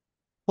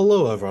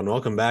Hello, everyone.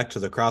 Welcome back to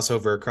the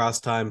Crossover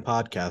Across Time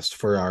podcast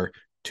for our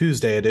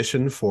Tuesday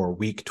edition for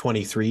week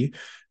 23.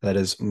 That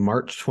is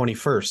March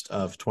 21st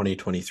of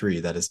 2023.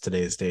 That is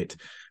today's date.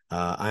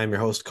 I am your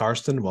host,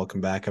 Karston. Welcome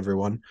back,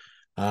 everyone.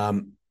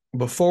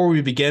 Before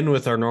we begin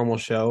with our normal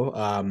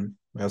show,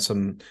 we have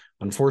some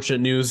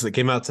unfortunate news that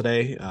came out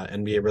today,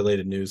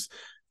 NBA-related news.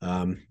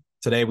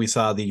 Today, we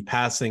saw the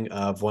passing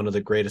of one of the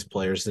greatest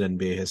players in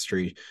NBA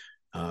history,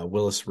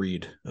 Willis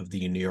Reed of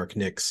the New York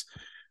Knicks.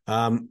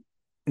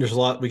 There's a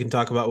lot we can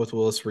talk about with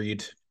Willis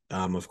Reed.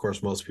 Of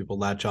course, most people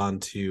latch on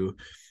to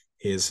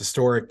his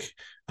historic,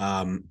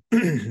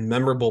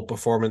 memorable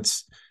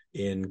performance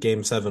in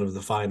Game 7 of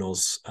the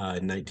Finals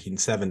in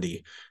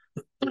 1970.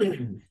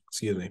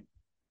 Excuse me.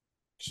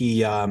 He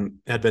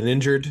had been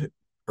injured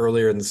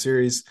earlier in the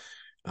series,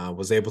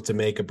 was able to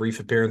make a brief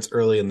appearance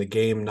early in the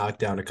game, knocked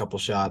down a couple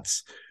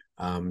shots,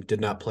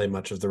 did not play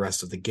much of the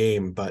rest of the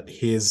game, but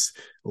his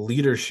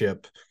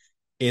leadership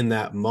in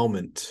that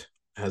moment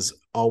has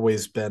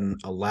always been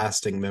a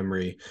lasting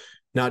memory,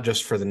 not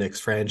just for the Knicks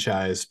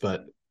franchise,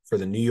 but for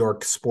the New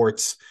York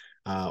sports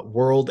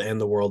world and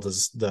the world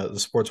as the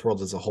sports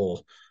world as a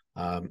whole.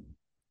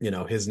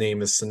 His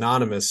name is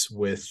synonymous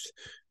with,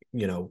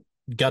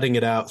 gutting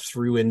it out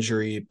through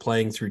injury,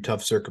 playing through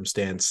tough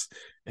circumstance,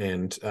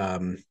 and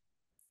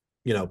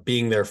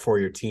being there for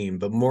your team.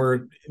 But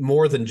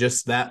more than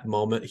just that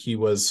moment, he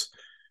was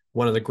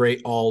one of the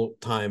great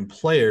all-time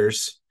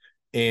players,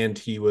 and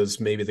he was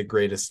maybe the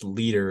greatest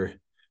leader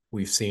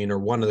we've seen, or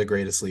one of the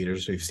greatest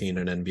leaders we've seen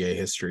in NBA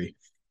history.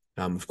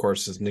 Of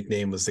course, his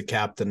nickname was the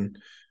Captain.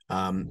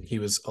 He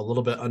was a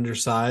little bit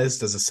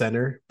undersized as a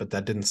center, but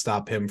that didn't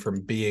stop him from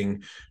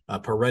being a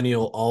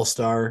perennial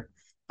all-star,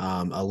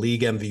 a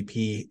league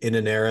MVP in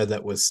an era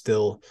that was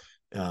still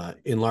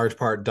in large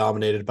part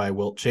dominated by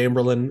Wilt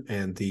Chamberlain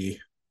and the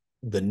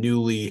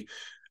newly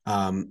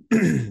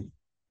the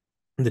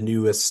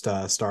newest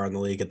star in the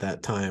league at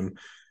that time.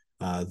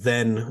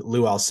 Then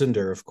Lou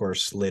Alcindor, of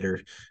course,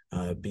 later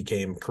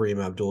became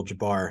Kareem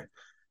Abdul-Jabbar.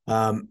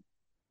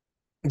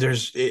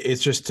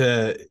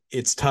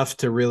 It's tough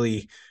to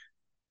really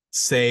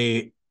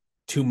say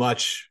too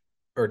much,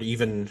 or to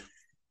even,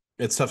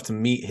 it's tough to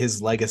meet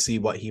his legacy,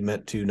 what he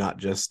meant to not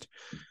just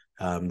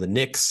the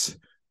Knicks,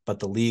 but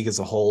the league as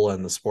a whole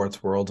and the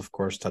sports world, of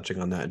course,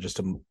 touching on that, just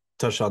to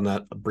touch on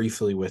that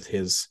briefly with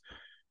his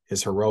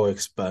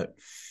heroics. But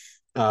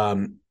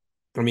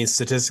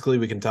statistically,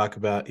 we can talk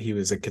about he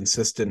was a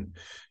consistent,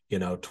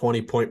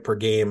 20 point per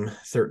game,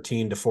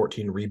 13 to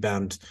 14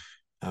 rebound,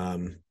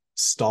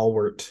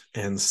 stalwart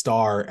and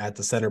star at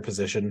the center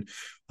position.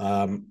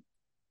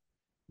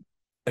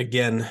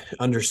 Again,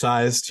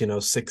 undersized,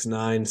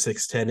 6'9",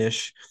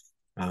 6'10"-ish,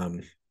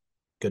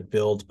 good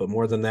build, but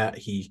more than that,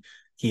 he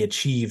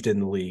achieved in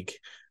the league.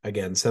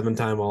 Again,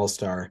 7-time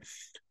All-Star,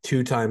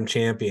 2-time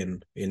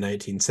champion in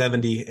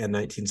 1970 and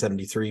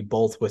 1973,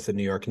 both with the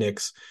New York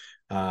Knicks.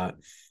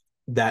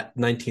 That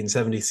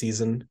 1970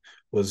 season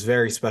was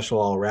very special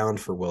all around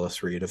for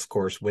Willis Reed. Of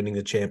course, winning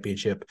the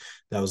championship.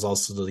 That was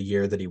also the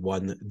year that he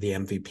won the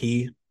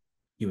MVP.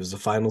 He was the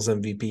Finals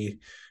MVP,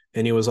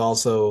 and he was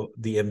also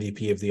the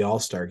MVP of the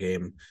All-Star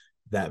game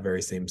that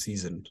very same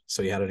season.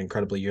 So he had an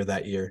incredible year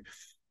that year.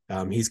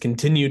 He's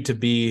continued to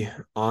be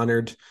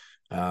honored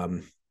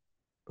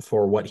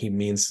for what he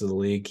means to the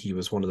league. He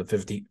was one of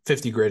the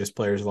 50 greatest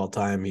players of all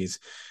time. He's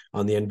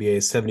on the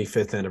NBA's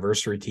 75th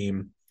anniversary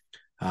team.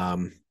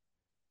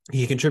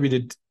 He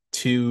contributed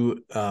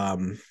to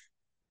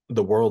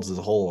the world as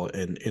a whole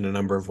in a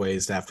number of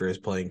ways after his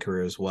playing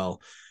career as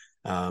well.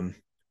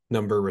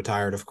 Number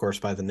retired, of course,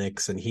 by the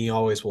Knicks, and he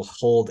always will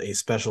hold a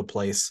special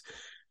place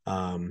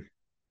in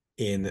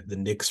the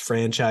Knicks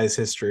franchise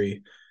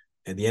history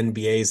and the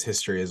NBA's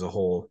history as a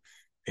whole,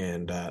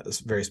 and a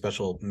very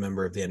special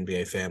member of the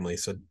NBA family.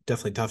 So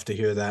definitely tough to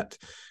hear that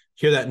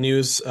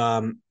news.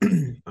 I'm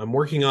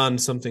working on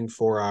something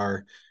for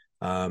our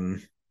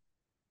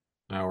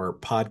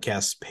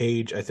podcast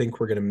page. I think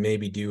we're going to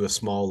maybe do a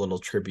small little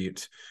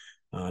tribute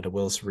to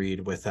Willis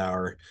Reed with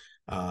our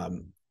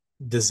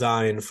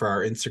design for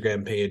our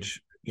Instagram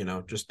page,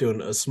 just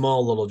doing a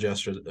small little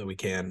gesture that we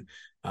can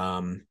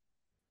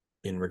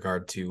in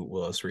regard to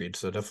Willis Reed.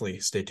 So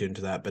definitely stay tuned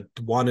to that, but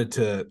wanted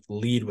to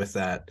lead with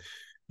that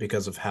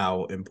because of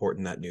how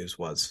important that news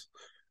was.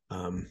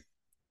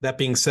 That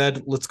being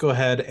said, let's go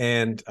ahead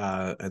and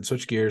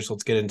switch gears.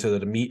 Let's get into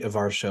the meat of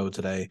our show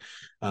today,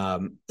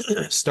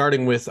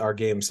 starting with our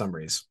game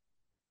summaries.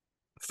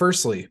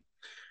 Firstly,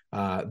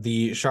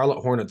 the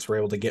Charlotte Hornets were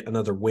able to get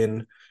another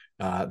win,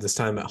 this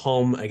time at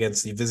home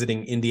against the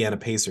visiting Indiana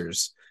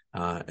Pacers.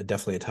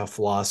 Definitely a tough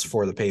loss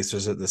for the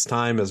Pacers at this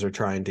time as they're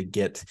trying to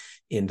get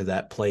into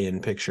that play-in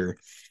picture.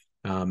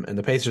 And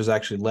the Pacers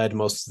actually led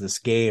most of this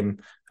game.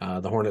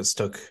 The Hornets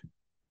took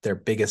their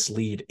biggest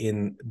lead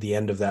in the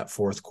end of that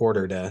fourth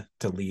quarter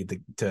to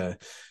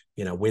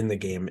win the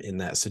game in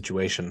that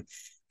situation.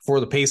 For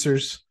the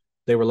Pacers,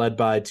 they were led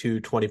by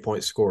two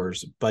 20-point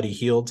scorers, Buddy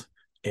Hield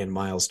and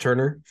Miles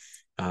Turner.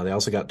 They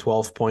also got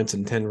 12 points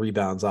and 10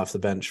 rebounds off the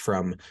bench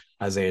from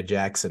Isaiah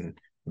Jackson.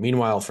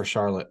 Meanwhile, for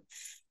Charlotte,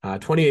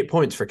 28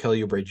 points for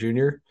Kelly Oubre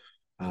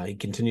Jr. He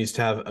continues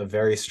to have a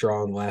very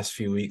strong last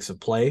few weeks of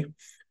play.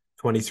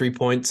 23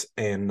 points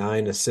and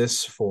 9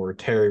 assists for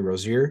Terry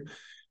Rozier.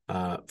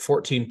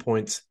 14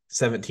 points,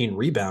 17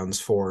 rebounds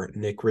for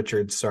Nick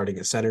Richards starting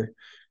at center,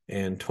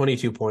 and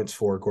 22 points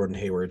for Gordon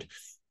Hayward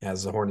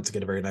as the Hornets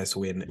get a very nice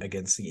win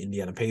against the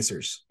Indiana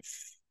Pacers.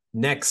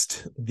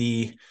 Next,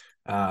 the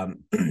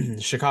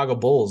Chicago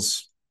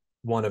Bulls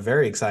won a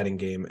very exciting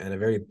game and a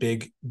very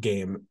big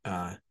game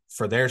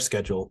for their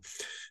schedule.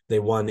 They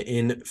won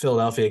in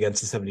Philadelphia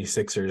against the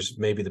 76ers,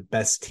 maybe the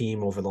best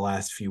team over the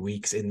last few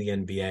weeks in the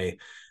NBA.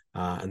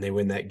 And they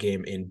win that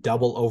game in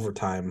double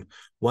overtime,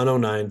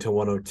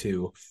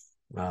 109-102.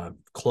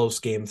 Close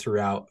game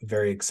throughout,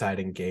 very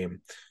exciting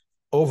game.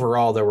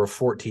 Overall, there were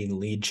 14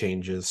 lead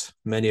changes,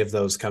 many of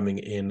those coming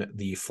in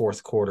the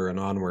fourth quarter and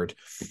onward.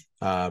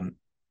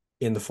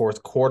 In the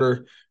fourth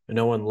quarter,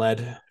 no one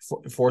led,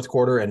 fourth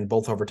quarter and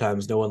both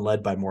overtimes, no one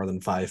led by more than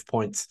 5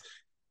 points.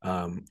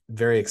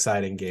 Very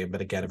exciting game,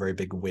 but again, a very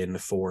big win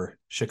for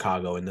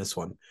Chicago in this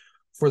one.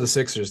 For the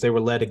Sixers, they were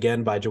led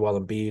again by Joel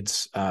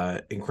Embiid's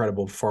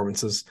incredible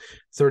performances,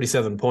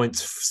 37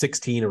 points,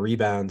 16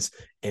 rebounds,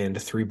 and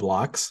 3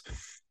 blocks.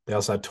 They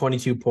also had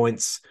 22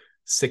 points,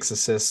 6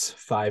 assists,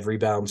 5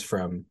 rebounds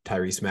from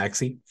Tyrese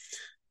Maxey,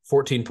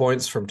 14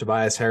 points from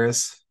Tobias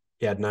Harris.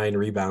 He had 9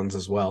 rebounds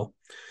as well.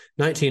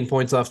 19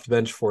 points off the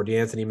bench for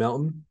DeAnthony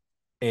Melton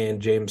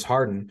and James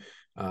Harden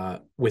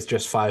with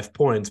just 5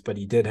 points, but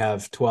he did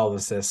have 12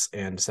 assists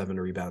and 7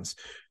 rebounds.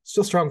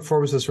 Still strong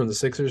performances from the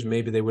Sixers.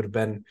 Maybe they would have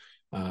been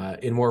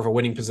in more of a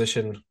winning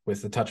position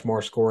with a touch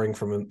more scoring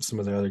from some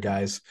of the other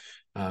guys.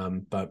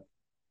 But,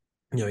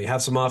 you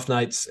have some off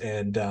nights,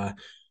 and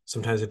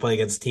sometimes they play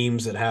against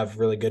teams that have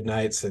really good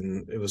nights,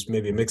 and it was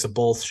maybe a mix of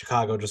both.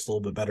 Chicago, just a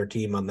little bit better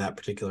team on that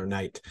particular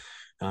night.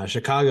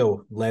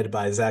 Chicago, led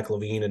by Zach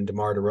LaVine and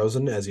DeMar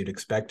DeRozan, as you'd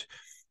expect,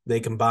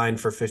 they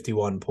combined for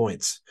 51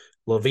 points.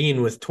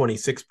 LaVine with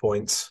 26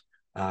 points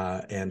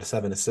and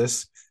 7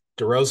 assists.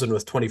 DeRozan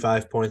with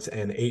 25 points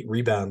and 8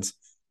 rebounds.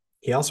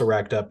 He also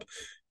racked up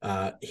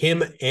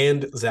him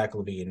and Zach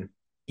LaVine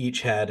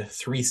each had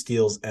 3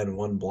 steals and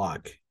 1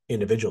 block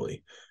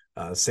individually.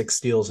 6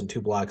 steals and 2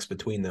 blocks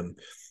between them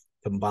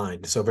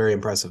combined. So very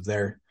impressive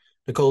there.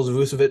 Nikola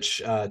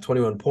Vucevic,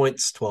 21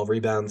 points, 12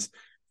 rebounds,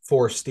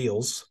 4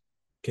 steals,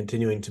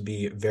 continuing to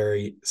be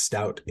very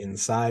stout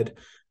inside.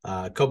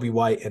 Kobe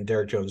White and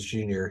Derrick Jones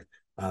Jr.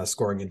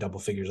 Scoring in double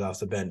figures off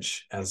the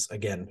bench as,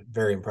 again,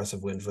 very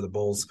impressive win for the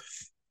Bulls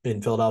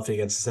in Philadelphia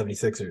against the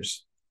 76ers.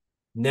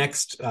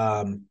 Next,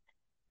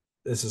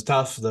 this is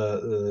tough.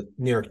 The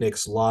New York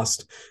Knicks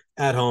lost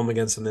at home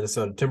against the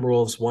Minnesota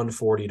Timberwolves,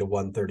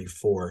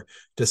 140-134,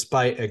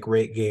 despite a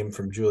great game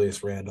from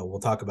Julius Randle. We'll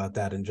talk about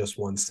that in just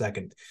one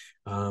second.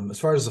 As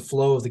far as the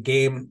flow of the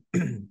game,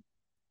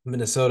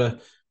 Minnesota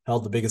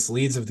held the biggest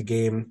leads of the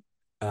game.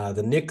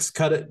 The Knicks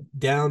cut it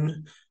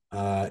down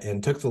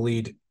and took the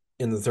lead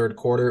in the third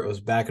quarter. It was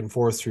back and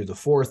forth through the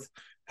fourth.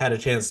 Had a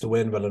chance to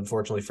win, but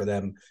unfortunately for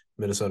them,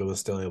 Minnesota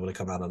was still able to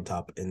come out on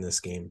top in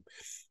this game.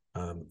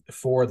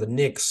 For the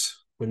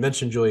Knicks, we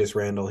mentioned Julius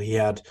Randle. He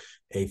had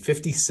a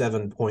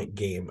 57-point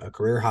game, a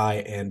career high,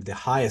 and the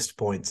highest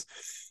points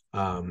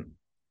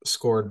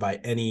scored by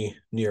any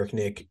New York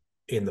Knick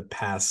in the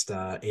past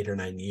 8 or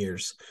 9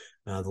 years.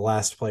 The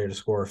last player to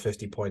score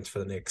 50 points for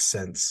the Knicks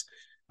since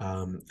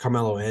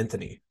Carmelo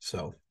Anthony.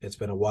 So it's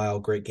been a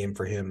wild, great game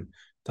for him.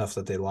 Tough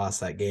that they lost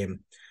that game.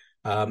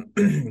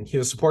 He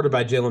was supported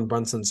by Jalen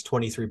Brunson's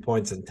 23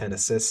 points and 10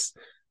 assists,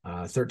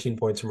 13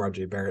 points from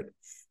RJ Barrett,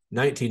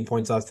 19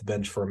 points off the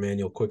bench for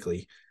Emmanuel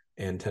Quickley,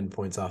 and 10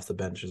 points off the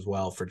bench as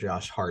well for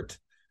Josh Hart.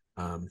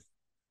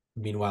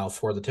 Meanwhile,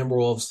 for the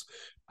Timberwolves,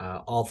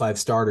 all 5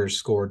 starters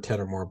scored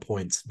 10 or more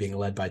points, being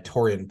led by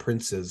Taurean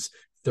Prince's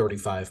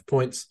 35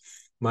 points,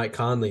 Mike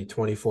Conley,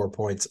 24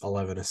 points,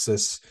 11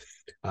 assists,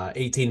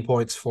 18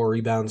 points, 4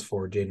 rebounds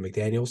for Jaden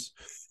McDaniels,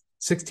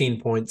 16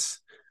 points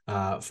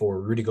for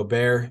Rudy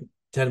Gobert,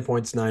 10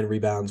 points, 9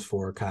 rebounds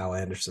for Kyle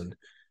Anderson.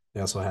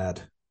 They also had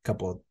a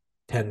couple of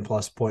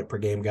 10-plus point per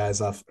game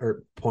guys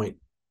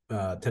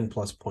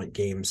 10-plus point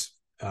games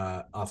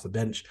off the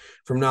bench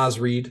from Naz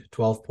Reid,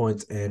 12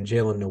 points, and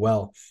Jalen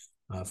Noel,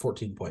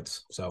 14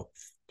 points. So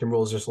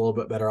Timberwolves just a little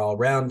bit better all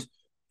around.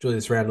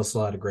 Julius Randle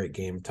still had a great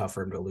game, tough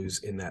for him to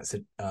lose in that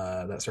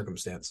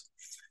circumstance.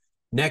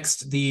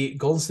 Next, the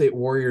Golden State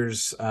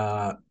Warriors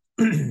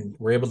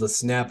were able to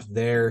snap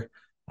their,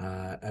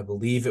 I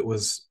believe it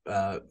was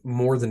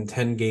more than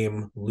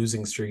 10-game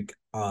losing streak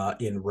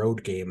in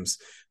road games.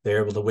 They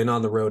were able to win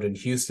on the road in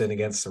Houston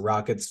against the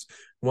Rockets,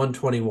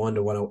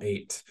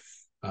 121-108.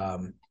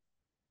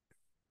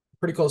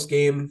 Pretty close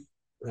game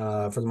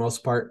for the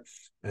most part.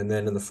 And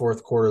then in the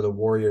fourth quarter, the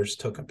Warriors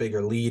took a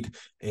bigger lead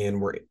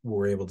and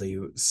were able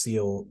to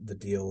seal the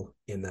deal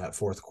in that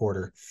fourth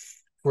quarter.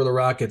 For the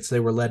Rockets, they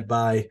were led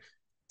by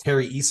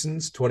Terry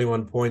Eason's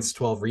 21 points,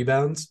 12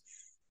 rebounds.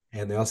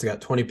 And they also got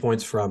 20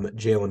 points from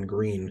Jalen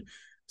Green,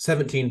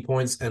 17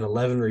 points and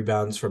 11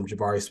 rebounds from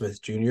Jabari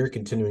Smith Jr.,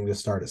 continuing to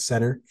start at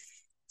center.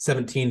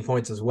 17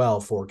 points as well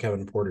for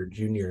Kevin Porter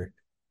Jr.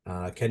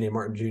 Kenyon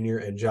Martin Jr.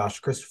 and Josh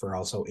Christopher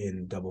also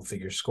in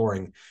double-figure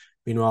scoring.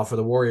 Meanwhile, for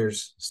the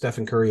Warriors,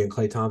 Stephen Curry and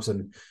Klay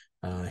Thompson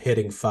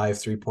hitting 5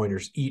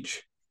 3-pointers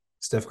each.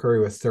 Steph Curry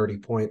with 30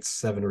 points,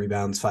 7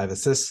 rebounds, 5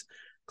 assists.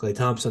 Klay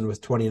Thompson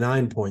with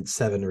 29 points,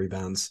 7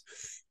 rebounds.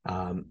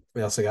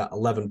 We also got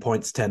 11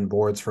 points, 10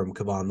 boards from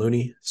Kevon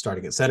Looney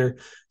starting at center,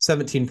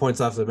 17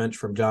 points off the bench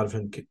from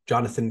Jonathan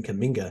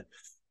Kuminga.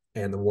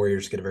 And the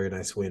Warriors get a very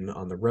nice win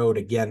on the road.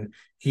 Again,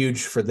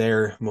 huge for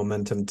their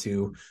momentum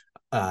to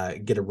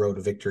get a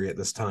road victory at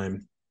this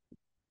time.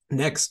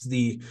 Next,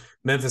 the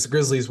Memphis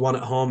Grizzlies won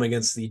at home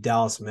against the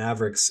Dallas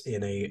Mavericks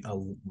in a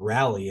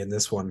rally in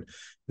this one.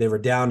 They were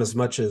down as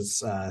much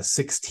as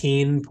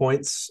 16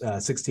 points,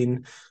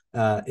 16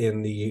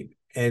 in the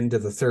end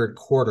of the third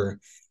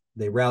quarter.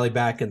 They rallied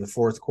back in the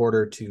fourth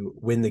quarter to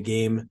win the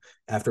game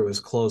after it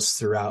was close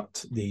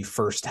throughout the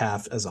first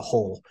half as a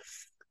whole.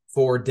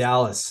 For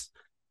Dallas,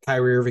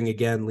 Kyrie Irving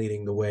again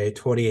leading the way,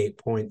 28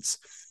 points,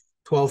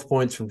 12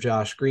 points from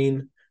Josh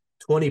Green,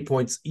 20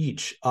 points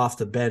each off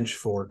the bench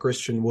for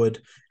Christian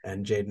Wood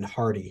and Jaden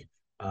Hardy.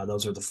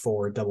 Those are the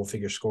 4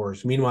 double-figure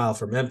scorers. Meanwhile,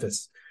 for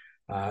Memphis,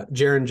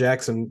 Jaren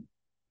Jackson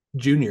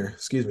Jr.,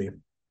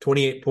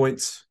 28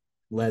 points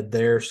led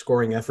their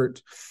scoring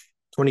effort,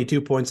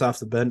 22 points off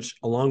the bench,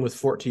 along with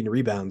 14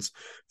 rebounds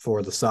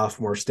for the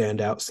sophomore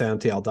standout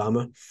Santi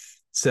Aldama,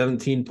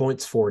 17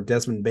 points for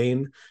Desmond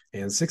Bane,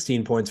 and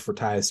 16 points for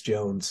Tyus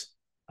Jones.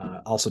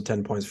 Also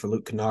 10 points for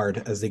Luke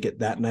Kennard as they get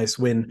that nice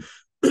win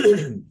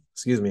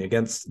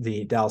against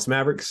the Dallas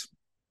Mavericks.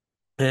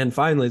 And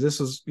finally, this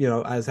was,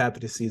 I was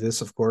happy to see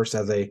this, of course,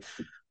 as a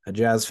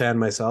Jazz fan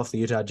myself, the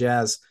Utah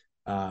Jazz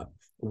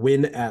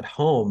win at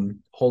home,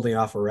 holding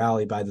off a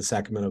rally by the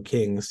Sacramento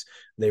Kings.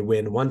 They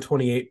win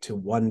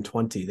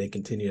 128-120. They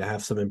continue to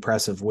have some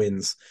impressive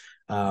wins.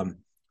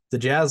 The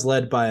Jazz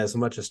led by as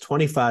much as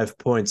 25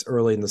 points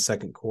early in the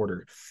second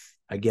quarter.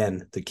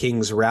 Again, the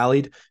Kings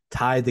rallied,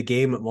 tied the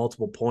game at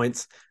multiple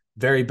points,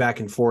 very back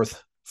and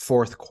forth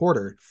fourth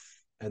quarter.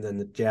 And then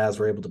the Jazz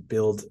were able to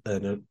build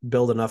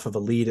enough of a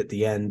lead at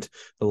the end,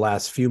 the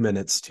last few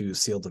minutes, to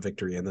seal the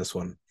victory in this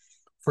one.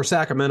 For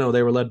Sacramento,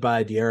 they were led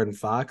by De'Aaron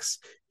Fox,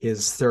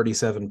 his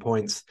 37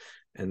 points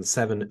and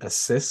 7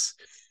 assists.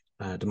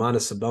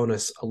 Domantas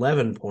Sabonis,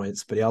 11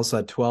 points, but he also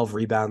had 12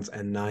 rebounds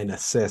and 9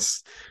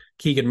 assists.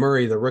 Keegan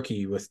Murray, the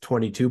rookie, with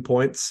 22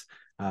 points,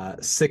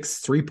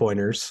 6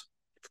 3-pointers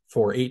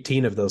for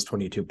 18 of those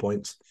 22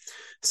 points,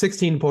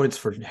 16 points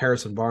for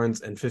Harrison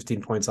Barnes, and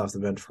 15 points off the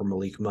bench for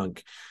Malik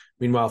Monk.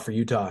 Meanwhile, for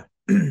Utah,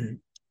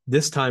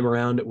 this time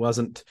around, it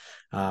wasn't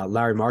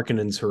Larry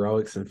Markkanen's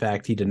heroics. In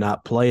fact, he did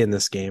not play in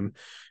this game.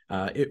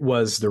 It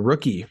was the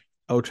rookie,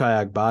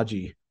 Ochai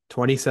Agbaji,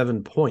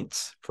 27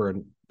 points for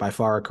by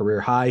far a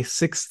career high,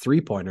 6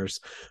 3-pointers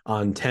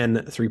on 10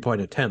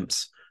 3-point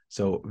attempts.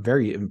 So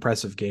very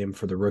impressive game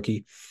for the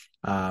rookie.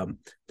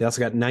 They also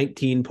got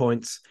 19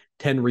 points,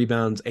 10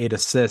 rebounds, 8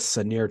 assists,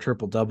 a near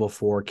triple-double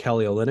for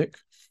Kelly Olynyk,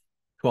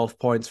 12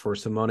 points for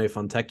Simone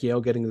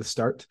Fontecchio getting the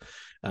start,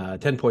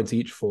 10 points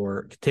each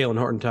for Talen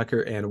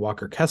Horton-Tucker and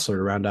Walker Kessler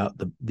to round out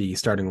the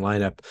starting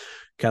lineup.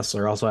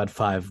 Kessler also had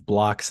 5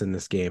 blocks in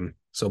this game.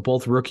 So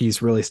both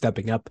rookies really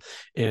stepping up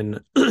in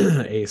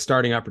a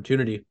starting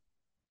opportunity.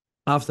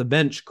 Off the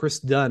bench, Chris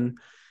Dunn,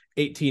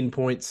 18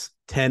 points,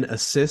 10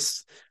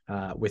 assists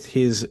with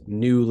his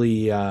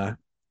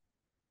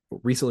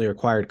recently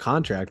acquired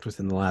contract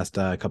within the last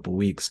couple of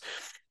weeks.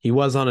 He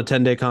was on a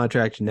 10-day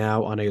contract,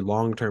 now on a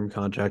long-term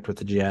contract with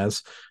the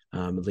Jazz,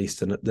 at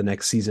least in the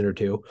next season or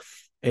two,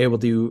 able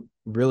to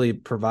really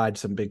provide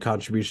some big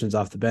contributions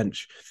off the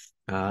bench.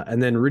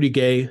 And then Rudy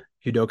Gay,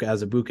 Udoka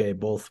Azubuike,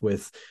 both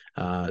with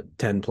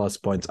 10-plus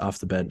points off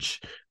the bench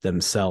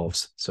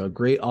themselves. So a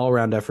great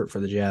all-around effort for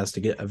the Jazz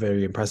to get a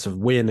very impressive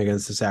win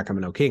against the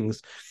Sacramento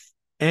Kings.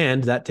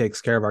 And that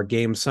takes care of our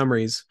game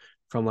summaries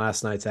from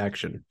last night's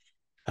action.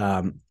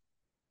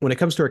 When it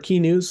comes to our key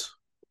news,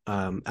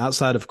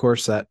 outside, of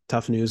course, that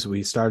tough news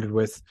we started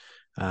with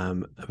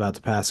about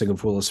the passing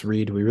of Willis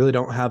Reed, we really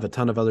don't have a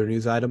ton of other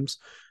news items.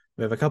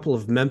 We have a couple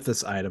of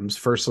Memphis items.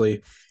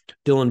 Firstly,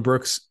 Dillon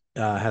Brooks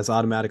has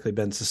automatically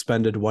been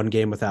suspended 1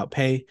 game without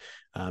pay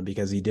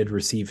because he did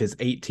receive his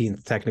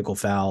 18th technical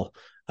foul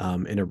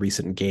in a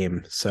recent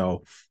game.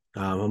 So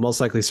he'll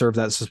most likely serve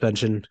that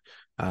suspension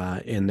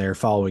in their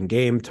following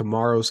game,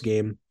 tomorrow's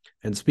game.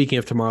 And speaking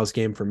of tomorrow's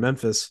game for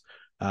Memphis,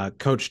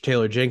 Coach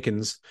Taylor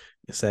Jenkins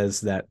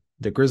says that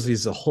the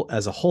Grizzlies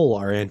as a whole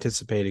are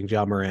anticipating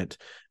Ja Morant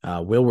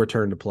will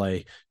return to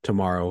play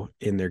tomorrow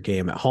in their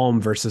game at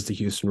home versus the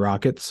Houston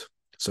Rockets.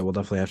 So we'll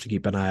definitely have to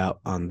keep an eye out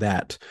on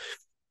that.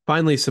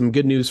 Finally, some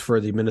good news for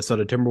the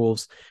Minnesota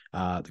Timberwolves.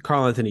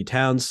 Karl Anthony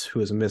Towns, who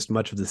has missed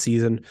much of the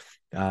season,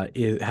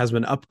 has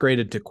been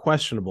upgraded to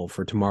questionable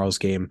for tomorrow's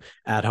game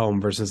at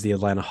home versus the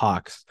Atlanta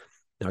Hawks.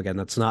 Now, again,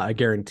 that's not a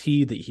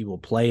guarantee that he will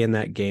play in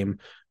that game,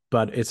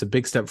 but it's a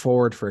big step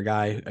forward for a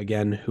guy,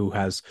 again, who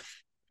has,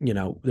 we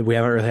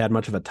haven't really had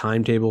much of a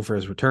timetable for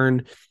his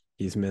return.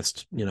 He's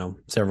missed,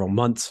 several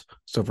months.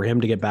 So for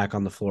him to get back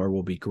on the floor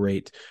will be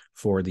great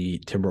for the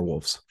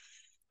Timberwolves.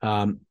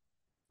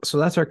 So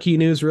that's our key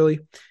news, really.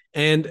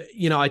 And,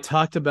 I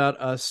talked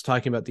about us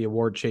talking about the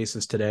award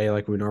chases today,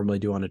 like we normally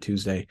do on a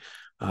Tuesday.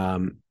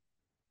 And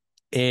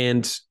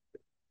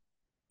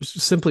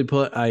simply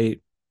put,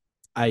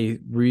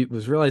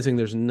 was realizing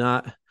there's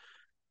not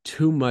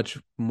too much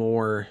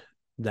more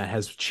that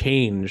has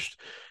changed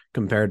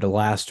compared to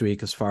last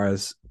week as far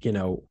as,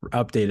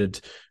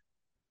 updated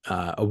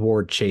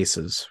award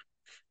chases.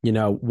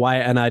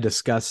 Wyatt and I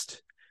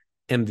discussed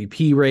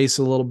MVP race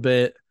a little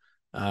bit.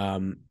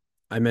 I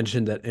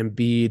mentioned that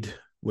Embiid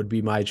would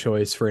be my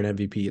choice for an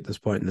MVP at this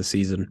point in the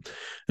season.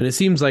 And it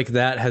seems like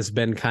that has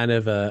been kind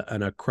of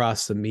an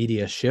across the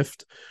media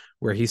shift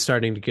where he's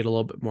starting to get a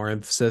little bit more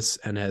emphasis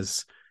and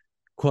has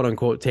quote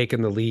unquote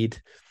taken the lead.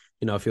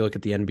 If you look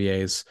at the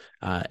NBA's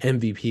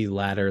MVP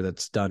ladder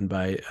that's done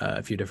by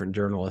a few different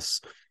journalists,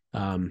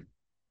 a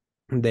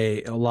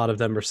lot of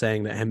them are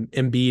saying that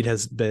Embiid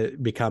has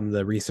become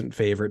the recent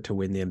favorite to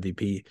win the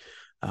MVP.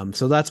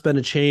 So that's been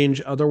a change.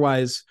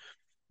 Otherwise,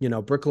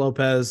 Brook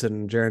Lopez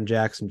and Jaren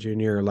Jackson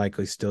Jr. are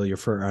likely still your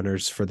front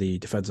runners for the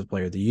Defensive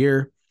Player of the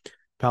Year.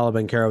 Paolo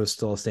Banchero is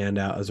still a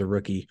standout as a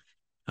rookie.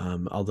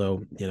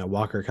 Although,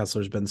 Walker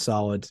Kessler's been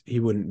solid. He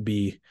wouldn't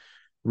be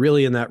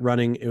really in that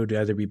running. It would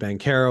either be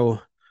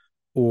Banchero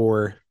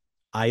or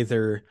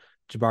either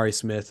Jabari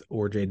Smith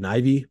or Jaden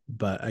Ivey.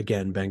 But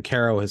again,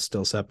 Banchero has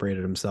still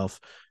separated himself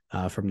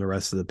from the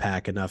rest of the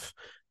pack enough.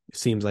 It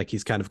seems like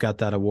he's kind of got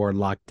that award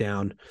locked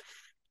down.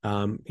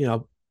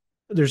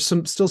 There's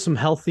still some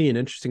healthy and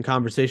interesting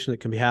conversation that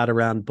can be had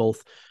around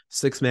both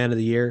Sixth Man of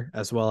the Year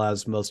as well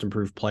as Most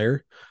Improved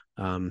Player.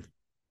 And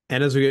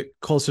as we get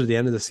closer to the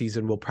end of the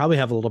season, we'll probably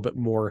have a little bit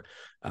more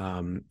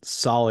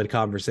solid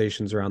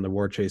conversations around the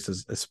award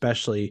chases,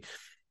 especially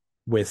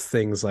with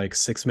things like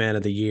Sixth Man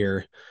of the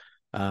Year,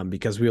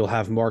 because we will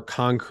have more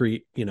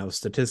concrete,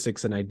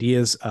 statistics and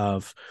ideas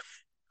of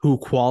who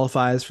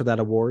qualifies for that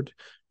award.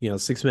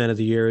 Sixth Man of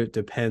the Year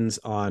depends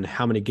on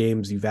how many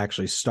games you've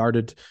actually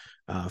started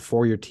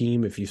for your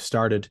team. If you've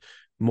started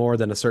more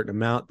than a certain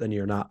amount, then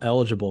you're not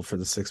eligible for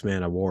the Sixth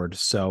Man award.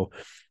 So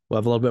we'll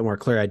have a little bit more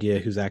clear idea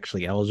who's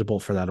actually eligible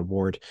for that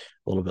award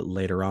a little bit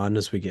later on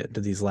as we get into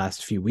these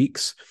last few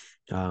weeks.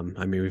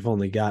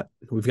 We've got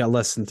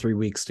less than 3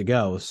 weeks to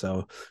go.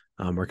 So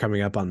we're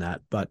coming up on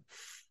that, but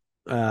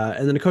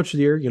and then the Coach of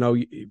the Year,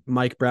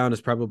 Mike Brown is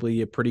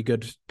probably a pretty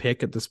good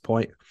pick at this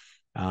point.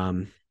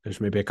 There's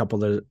maybe a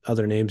couple of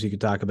other names you could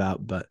talk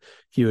about, but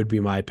he would be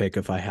my pick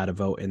if I had a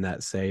vote in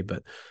that say.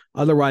 But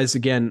otherwise,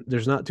 again,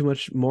 there's not too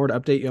much more to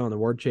update you on the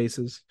award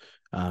chases.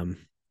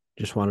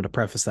 Just wanted to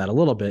preface that a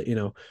little bit,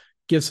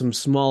 give some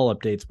small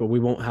updates, but we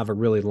won't have a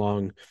really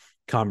long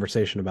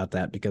conversation about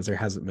that because there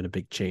hasn't been a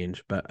big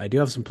change. But I do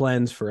have some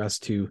plans for us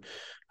to,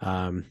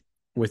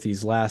 with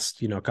these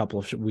last, couple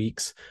of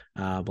weeks,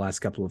 last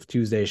couple of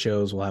Tuesday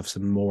shows, we'll have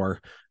some more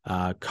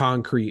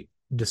concrete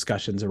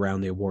discussions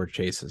around the award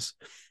chases.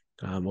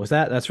 With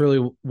that, that's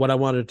really what I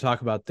wanted to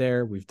talk about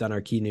there. We've done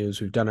our key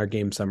news, we've done our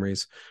game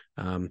summaries,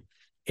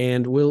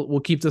 and we'll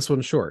keep this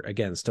one short.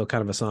 Again, still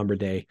kind of a somber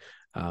day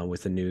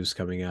with the news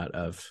coming out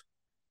of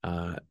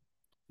the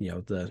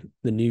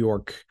New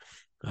York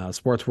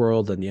sports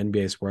world and the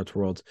NBA sports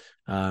world.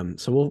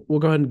 So we'll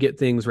go ahead and get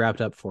things wrapped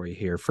up for you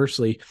here.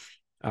 Firstly,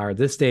 our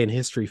This Day in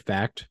History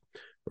fact.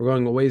 We're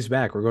going a ways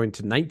back. We're going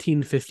to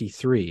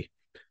 1953,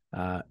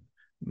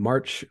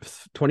 March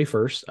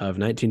 21st of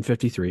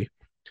 1953.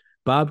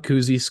 Bob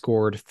Cousy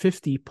scored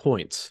 50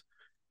 points,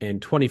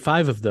 and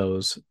 25 of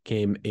those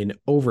came in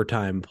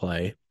overtime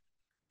play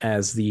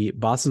as the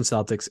Boston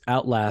Celtics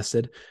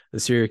outlasted the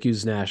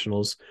Syracuse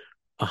Nationals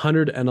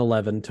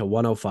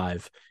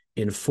 111-105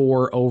 in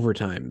 4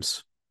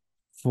 overtimes.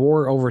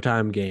 4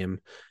 overtime game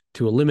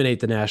to eliminate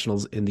the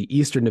Nationals in the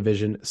Eastern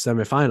Division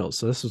semifinals.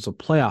 So this was a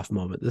playoff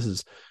moment. This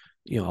is,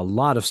 a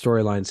lot of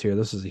storylines here.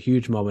 This is a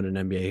huge moment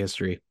in NBA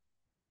history.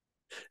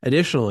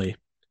 Additionally,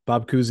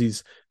 Bob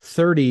Cousy's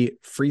 30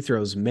 free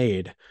throws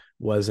made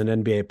was an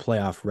NBA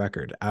playoff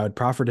record. I would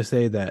proffer to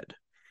say that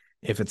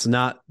if it's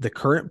not the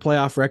current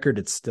playoff record,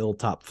 it's still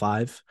top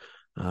 5.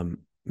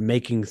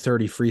 Making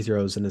 30 free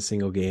throws in a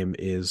single game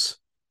is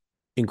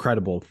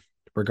incredible,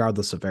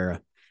 regardless of era.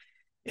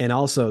 And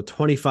also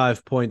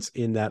 25 points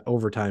in that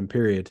overtime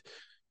period.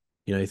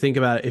 You think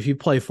about it, if you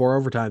play 4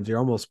 overtimes,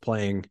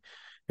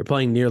 you're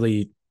playing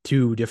nearly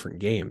 2 different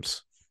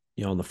games.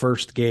 In the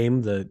first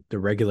game, the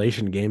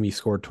regulation game, he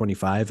scored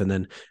 25, and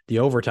then the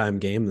overtime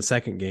game, the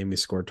second game, he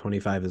scored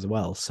 25 as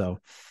well. So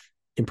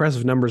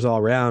impressive numbers all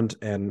around,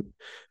 and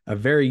a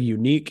very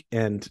unique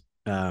and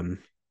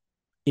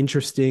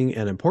interesting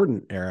and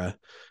important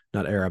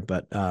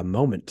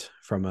moment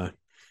from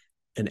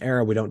an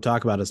era we don't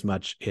talk about as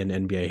much in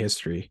NBA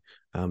history,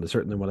 but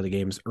certainly one of the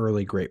game's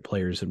early great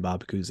players in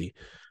Bob Cousy.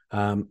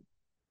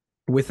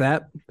 With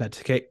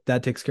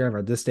that takes care of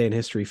our This Day in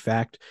History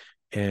fact,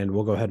 and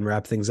we'll go ahead and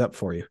wrap things up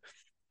for you.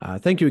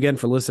 Thank you again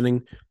for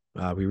listening.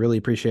 We really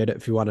appreciate it.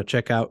 If you want to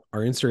check out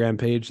our Instagram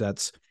page,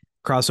 that's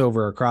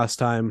Crossover Across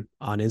Time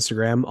on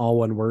Instagram, all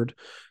one word.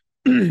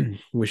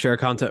 We share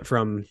content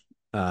from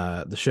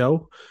the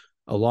show,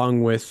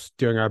 along with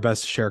doing our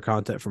best to share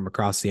content from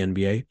across the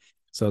NBA.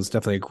 So it's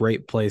definitely a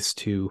great place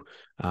to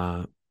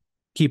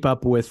keep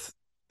up with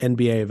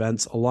NBA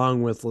events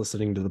along with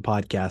listening to the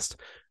podcast.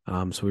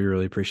 So we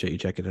really appreciate you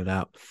checking it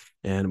out,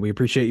 and we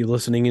appreciate you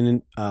listening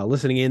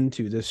in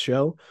to this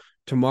show.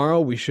 Tomorrow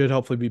we should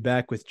hopefully be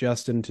back with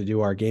Justin to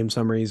do our game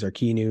summaries, our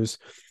key news,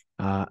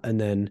 and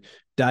then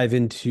dive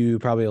into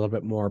probably a little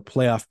bit more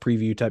playoff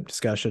preview type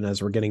discussion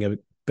as we're getting a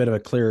bit of a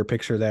clearer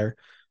picture there,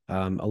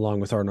 along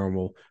with our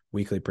normal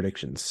weekly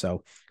predictions.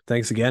 So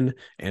thanks again,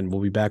 and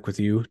we'll be back with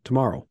you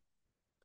tomorrow.